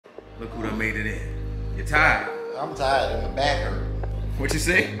Look who done made it in. You tired? I'm tired and my back hurt. What you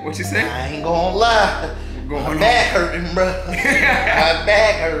say? What you say? I ain't gonna lie. My back hurting, bro. My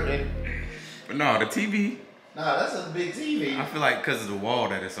back hurting. But no, the TV. Nah, that's a big TV. I feel like because of the wall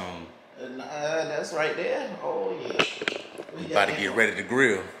that it's on. That's right there. Oh yeah. We about to get ready to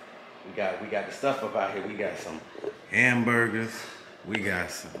grill. We got the stuff up out here. We got some hamburgers. We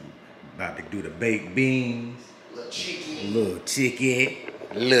got some. About to do the baked beans. Little chicken.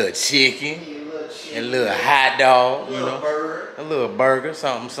 Little chicken. And a little hot dog, you know. Burger. A little burger,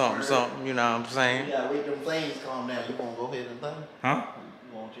 something, you know what I'm saying? You gotta wait them flames calm down. You gonna go ahead and thumb? Huh?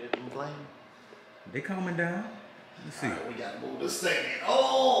 You gonna check them flames? They calming down. Let's see. Right, we gotta move this thing in.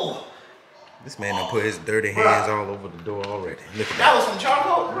 Oh! This man done put his dirty hands all over the door already. Look at that was some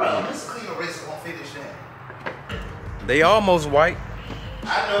charcoal? Bro, this clean eraser gonna finish that. They almost white.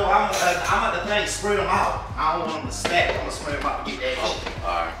 I know, I'm at the thing, spread them out. I don't want them to stack. I'm gonna spread them out to get that heat.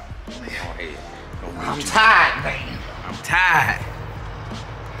 Alright. Go ahead. I'm tired, man. I'm tired.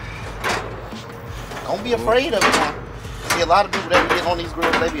 Don't be afraid of it, man. See, a lot of people that get on these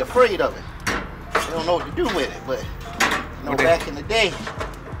grills, they be afraid of it. They don't know what to do with it, but you know, back in the day,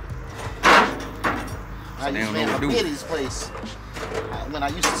 I used to be in my Biddy's place when I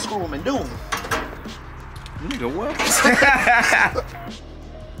used to screw them and do them. Nigga, what?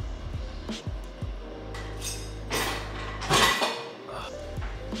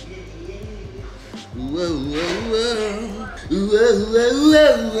 Whoa,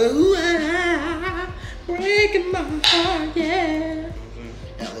 breaking my heart, yeah.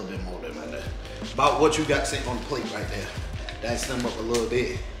 A little bit more than that. About what you got sitting on the plate right there. That's them up a little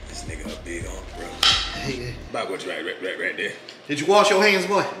bit. This nigga up big on it, bro. Hey, about what you right there. Did you wash your hands,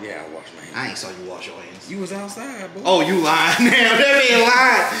 boy? Yeah, I washed my hands. I ain't saw you wash your hands. You was outside, boy. Oh, you lying now. That man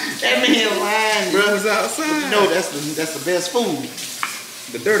lying. That man lying, bro. You was outside. But you know that's the best food.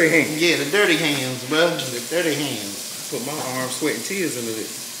 The dirty hands. Yeah, the dirty hands, bro. The dirty hands. Put my arms, sweat, and tears into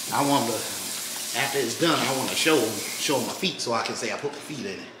this. I want to, after it's done, I want to show them my feet so I can say I put my feet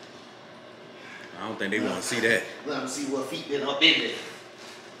in it. I don't think they want to see that. Let them see what feet been up in there.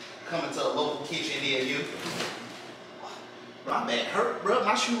 Coming to a local kitchen near you. My back hurt, bro.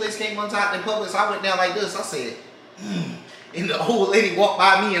 My shoelace came untied in public, so I went down like this. I said, and the old lady walked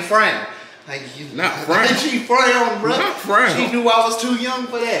by me and frowned. Like, you, not frowned. She frowned, bro. Not frowned. She knew I was too young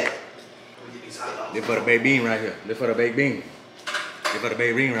for that. They put a baked bean right here. They put a baked bean. They put a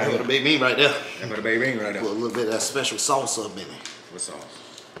baked bean right here. They put a baked bean right there. They put a baked bean right there. Put a little bit of that special sauce up in it. What sauce?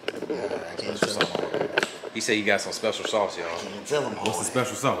 I can't tell them all that. He said you got some special sauce, y'all. I can't tell them all What's the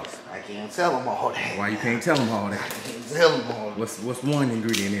special sauce? I can't tell them all that. Why you can't tell them all that? I can't tell them all that. What's one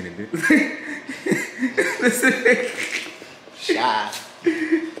ingredient in it? Shy.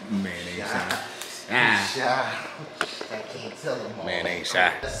 Man ain't shy. Shy. I can't tell them all. Man ain't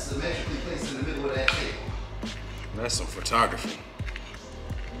shy. That's symmetrically placed in the middle of that table. That's some photography.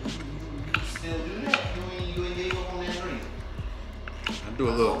 You still do that? You ain't gave up on that dream. I do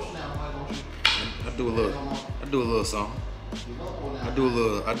a little. I do a little something. I do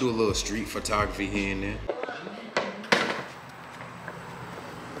a little street photography here and there.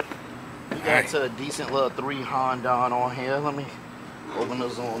 We got to a decent little 3 Honda on here. Let me open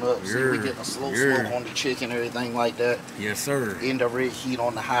this on up. See, we getting a slow smoke on the chicken, everything like that. Yes, sir. Indirect heat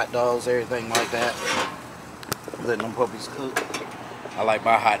on the hot dogs, everything like that. Letting them puppies cook. I like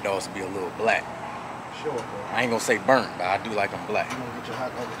my hot dogs to be a little black. Sure, bro. I ain't gonna say burnt, but I do like them black. You gonna get your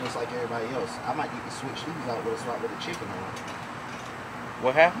hot dogs just like everybody else. I might need to switch these out with a spot with the chicken on it.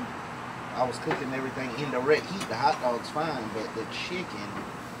 What happened? I was cooking everything indirect heat. The hot dog's fine, but the chicken,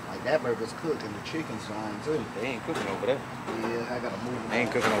 like that burger's cooked and the chicken's fine too. They ain't cooking over there. Yeah, I gotta move them. They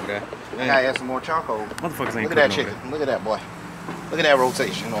ain't cooking over there. I gotta add some more charcoal. Motherfuckers ain't Look at that cooking chicken. Look at that, boy. Look at that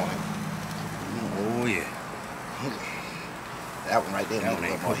rotation on it. Oh yeah. That one right there needs a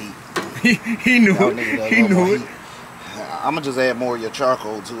little more heat. He knew it. He knew it. I'm gonna just add more of your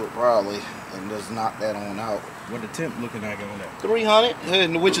charcoal to it probably, and just knock that on out. What the temp looking like on that?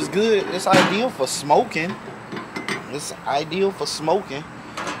 300, which is good. It's ideal for smoking. It's ideal for smoking.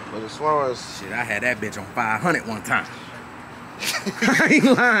 But as far as shit, I had that bitch on 500 one time. I ain't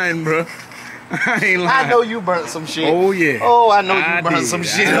lying, bro. I ain't lying. I know you burnt some shit. Oh yeah. Oh, I know you burnt some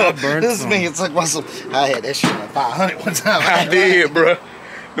shit up. This man talking about some. I had that shit on 500 one time. I did, bro.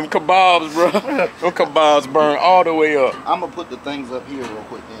 Them kebabs, bro. Them kebabs burn all the way up. I'm gonna put the things up here real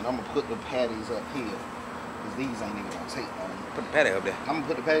quick. Then I'm gonna put the patties up here, cause these ain't even gonna take long. Put the patty up there. I'm gonna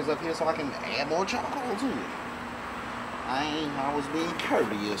put the patties up here so I can add more charcoal to it. I was being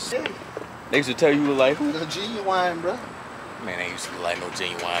courteous. They used to tell you like who? The genuine, bro. Man, they used to look like no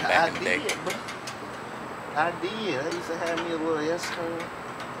genuine back in the day. Bro. I did. I used to have me a little S curve.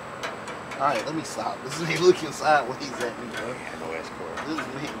 Alright, let me stop. This man looking sideways at me, bro. Yeah, no escort. This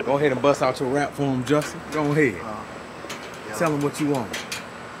man. Go ahead and bust out your rap for him, Justin. Go ahead. Tell him what you want.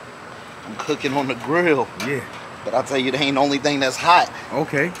 I'm cooking on the grill. Yeah. But I tell you, that ain't the only thing that's hot.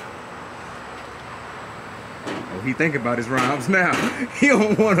 Okay. Oh, he think about his rhymes now. He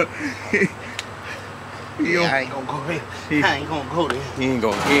don't wanna. I ain't gonna go there. I ain't gonna go there. He ain't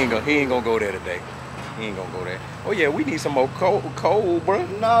gonna go there today. He ain't gonna go there. Oh yeah, we need some more cold, bro.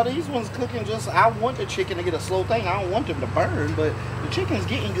 No, these ones cooking just. I want the chicken to get a slow thing. I don't want them to burn, but the chicken's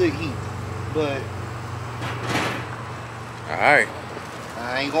getting good heat. But all right.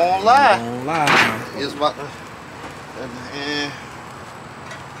 I ain't gonna lie. It's about to.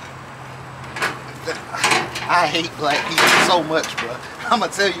 I hate black people so much, bro. I'ma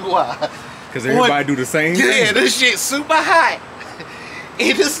tell you why. Cause everybody do the same thing. Yeah, this shit super hot.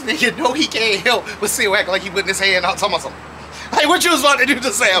 And this nigga know he can't help but still act like he putting his hand out talking about something. Like what you was about to do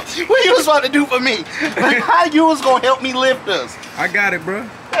to Sam? What you was about to do for me? Like how you was gonna help me lift us? I got it, bro.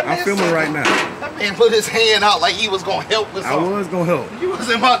 I'm filming right now. That man put his hand out like he was gonna help with something. I was gonna help. You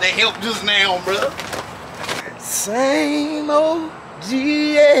wasn't about to help just now, bro. Same old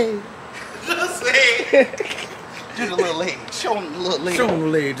GA. Just say do the little leg. Show him the little leg. Show him the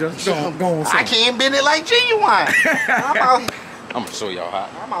leg, just go on. I can't bend it like Genuine. I'm gonna show y'all how.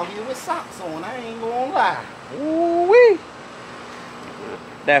 I'm out here with socks on. I ain't gonna lie. Ooh wee.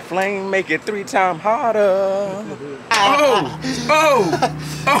 That flame make it 3 times harder. Oh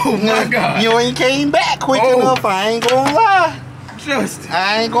my God. You ain't came back quick enough. I ain't gonna lie. Just.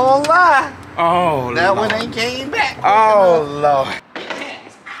 I ain't gonna lie. Oh, that Lord. one ain't came back quick enough. Lord.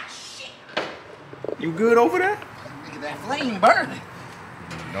 You good over there? Look at that flame burning.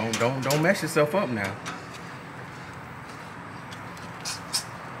 Don't mess yourself up now.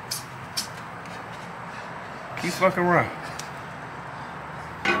 Keep fucking around.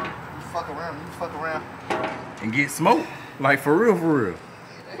 You fuck around. And get smoked. Like for real.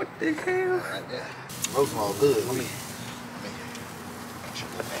 What the hell? Right there. Those all good. Let me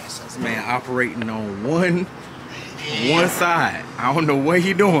this man operating on one side. I don't know what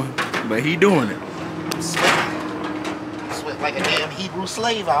he doing, but he doing it. Sweat like a damn Hebrew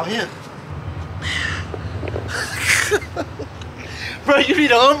slave out here. Bro, you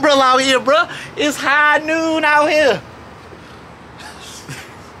need an umbrella out here, bro. It's high noon out here.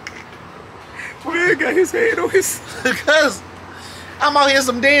 Man got his head on his. Because I'm out here in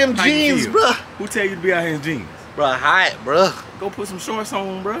some damn jeans, bro. Who tell you to be out here in jeans? Bro, hot, bro. Go put some shorts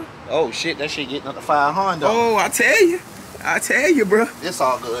on, bro. Oh shit, that shit getting up to 500. Oh, I tell you, bro. It's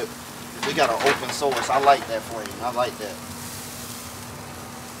all good. We got an open source. I like that flame. I like that.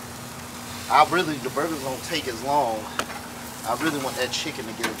 The burgers don't take as long. I really want that chicken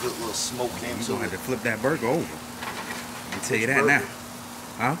to get a good little smoke into it. You're gonna have to flip that burger over. Let me tell you that now.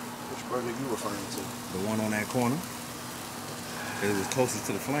 Huh? Which burger you referring to? The one on that corner. It was closest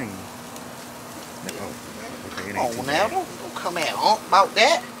to the flame. Oh, okay, it ain't Come on now, don't come at about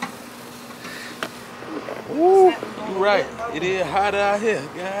that. Ooh, you right. It is hot out here.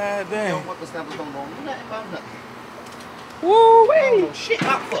 God damn. What the snappers don't know nothing about nothing. Woo wee. Oh, shit,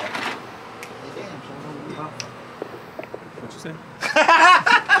 not fuck. What you say?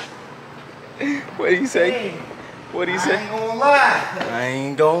 What do you say? Hey, what do you I say? ain't gonna lie. I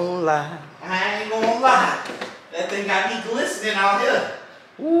ain't gonna lie. I ain't gonna lie. That thing got me glistening out here.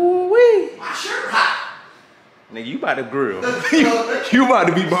 Ooh wee. My shirt hot. Nigga, you about to grill. you about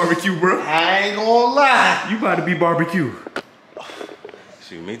to be barbecue, bro. I ain't gonna lie. You about to be barbecue.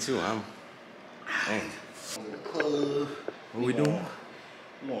 Shoot, me too. Dang. What we doing?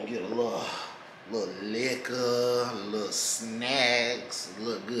 We gonna get a little liquor, a little snacks, a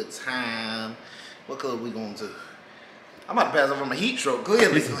little good time. What club we going to? I'm about to pass over my heat stroke,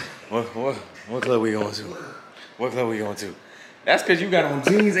 clearly. What club we going to? What club we going to? That's because you got on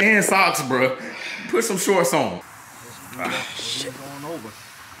jeans and socks, bro. Put some shorts on. Shit. Going over.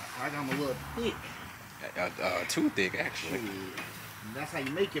 I got my little thick. Too thick, actually. And that's how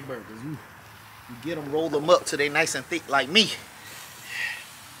you make your burgers. You get them, roll them up till they nice and thick like me.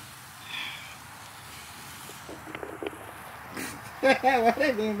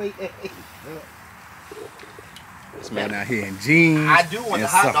 This man out here in jeans. I do want the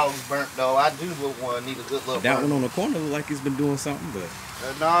hot dogs burnt though. I do want need a good little. That one on the corner look like he's been doing something, but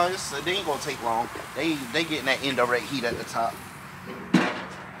no, they ain't gonna take long. They getting that indirect heat at the top.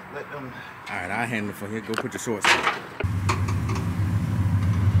 Let them. All right, I'll handle it for here. Go put your shorts on.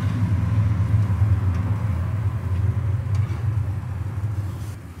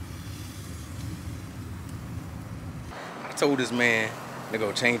 I told this man to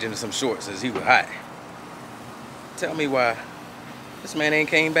go change into some shorts as he was hot. Tell me why this man ain't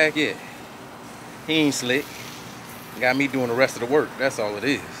came back yet. He ain't slick. Got me doing the rest of the work. That's all it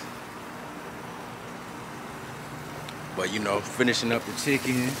is. But you know, finishing up the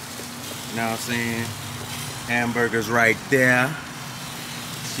chicken. You know what I'm saying? Hamburgers right there.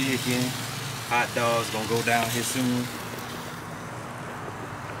 Chicken. Hot dogs gonna go down here soon.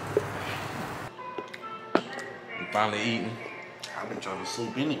 We finally eating. I've been trying to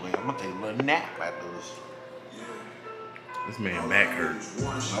sleep anyway. I'm gonna take a little nap after this. This man back hurt.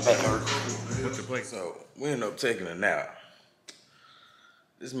 My back hurt. What's your place? So we ended up taking a nap.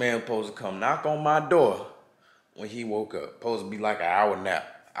 This man supposed to come knock on my door when he woke up. Supposed to be like an hour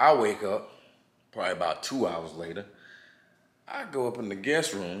nap. I wake up probably about 2 hours later. I go up in the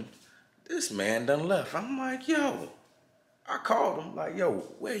guest room. This man done left. I'm like, yo. I called him like, yo,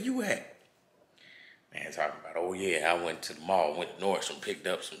 where you at? Man talking about, oh yeah, I went to the mall, went to Nordstrom, picked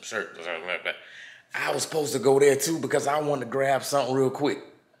up some shirts or something like that. I was supposed to go there too because I wanted to grab something real quick.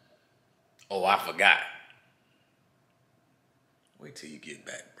 Oh, I forgot. Wait till you get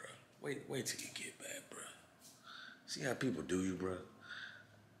back, bro. Wait till you get back, bro. See how people do you, bro?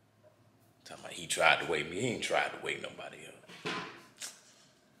 Talking about he tried to wake me. He ain't tried to wake nobody up.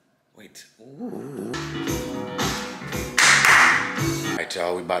 Wait. Ooh. All right,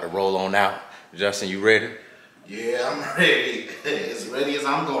 y'all, we about to roll on out. Justin, you ready? Yeah, I'm ready. As ready as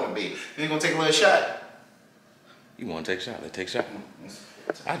I'm gonna be. You ain't gonna take a little shot? You wanna take a shot? Let's take a shot.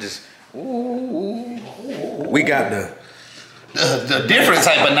 I just, ooh. We got the different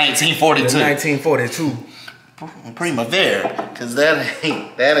type of 1942. The 1942. Primavera, cause that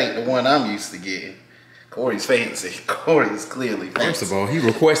ain't the one I'm used to getting. Corey's fancy. Corey's clearly fancy. First of all, he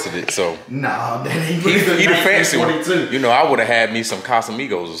requested it, so. Nah, that ain't he the fancy one. 1942. You know, I would have had me some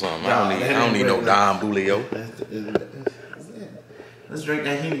Casamigos or something. Nah, I don't need no Don Julio. Let's drink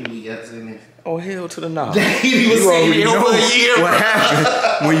that Henny we got in there. Oh, hell to the no. That Henny was sitting here over a year. What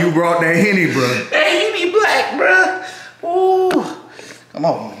happened when you brought that Henny, bro? That Henny black, bro. Ooh. Come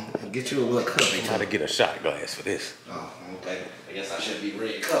on, man. Get you a little cup. I gotta get a shot glass for this. Oh, okay. I guess I should be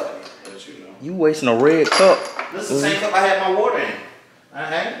red cup. But you know. You wasting a red cup. This is the same cup I had my water in.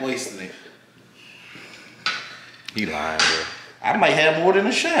 I ain't wasting it. He lying, bro. I might have more than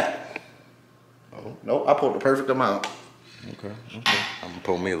a shot. Oh, nope. I poured the perfect amount. Okay. I'm gonna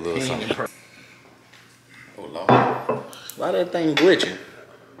pour me a little something. Oh, Lord. Why that thing glitching?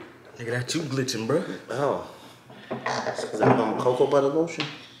 Nigga, that you glitching, bro. Oh. It's because I'm on cocoa butter lotion.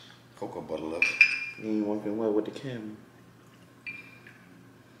 Cocoa butter lotion. You ain't working well with the camera.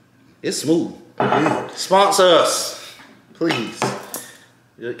 It's smooth. Sponsor us, please.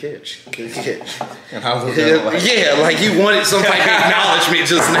 Good catch. Good catch. And I was like, yeah, like you wanted some type of acknowledgement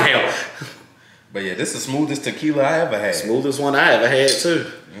just now. But yeah, this is the smoothest tequila I ever had. Smoothest one I ever had too.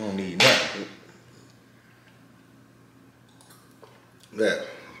 You don't need nothing. Yeah.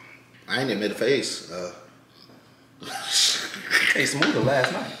 I ain't admit a face. Hey, smoother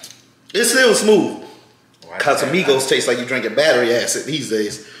last night. It's still smooth. Oh, Casamigos taste like you drinking battery acid these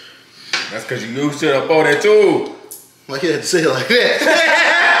days. That's because you used to up on that too. Why you had to say it like that?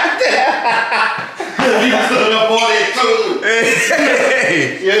 You stood up on that too.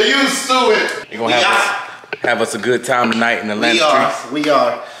 Hey. You're used to it. You're gonna have us a good time tonight in Atlanta streets. We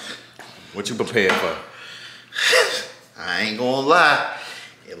are. What you prepared for? I ain't gonna lie.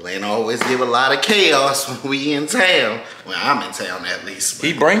 Atlanta always give a lot of chaos when we in town. Well, I'm in town at least.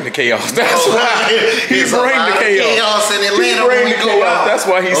 He bring the chaos. That's why. He There's bring a lot the of chaos in Atlanta when we go out. That's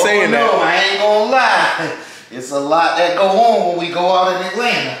why he's saying that. No, I ain't gonna lie. It's a lot that go on when we go out in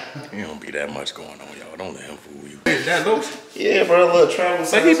Atlanta. It don't be that much going on, y'all. Don't let him fool you. That lotion? Yeah, bro, a little travel.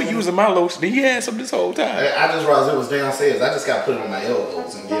 So he been using my lotion. He had some this whole time. I just realized it was downstairs. I just got to put it on my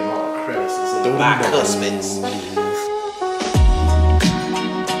elbows and give him all the credits. Bicuspids.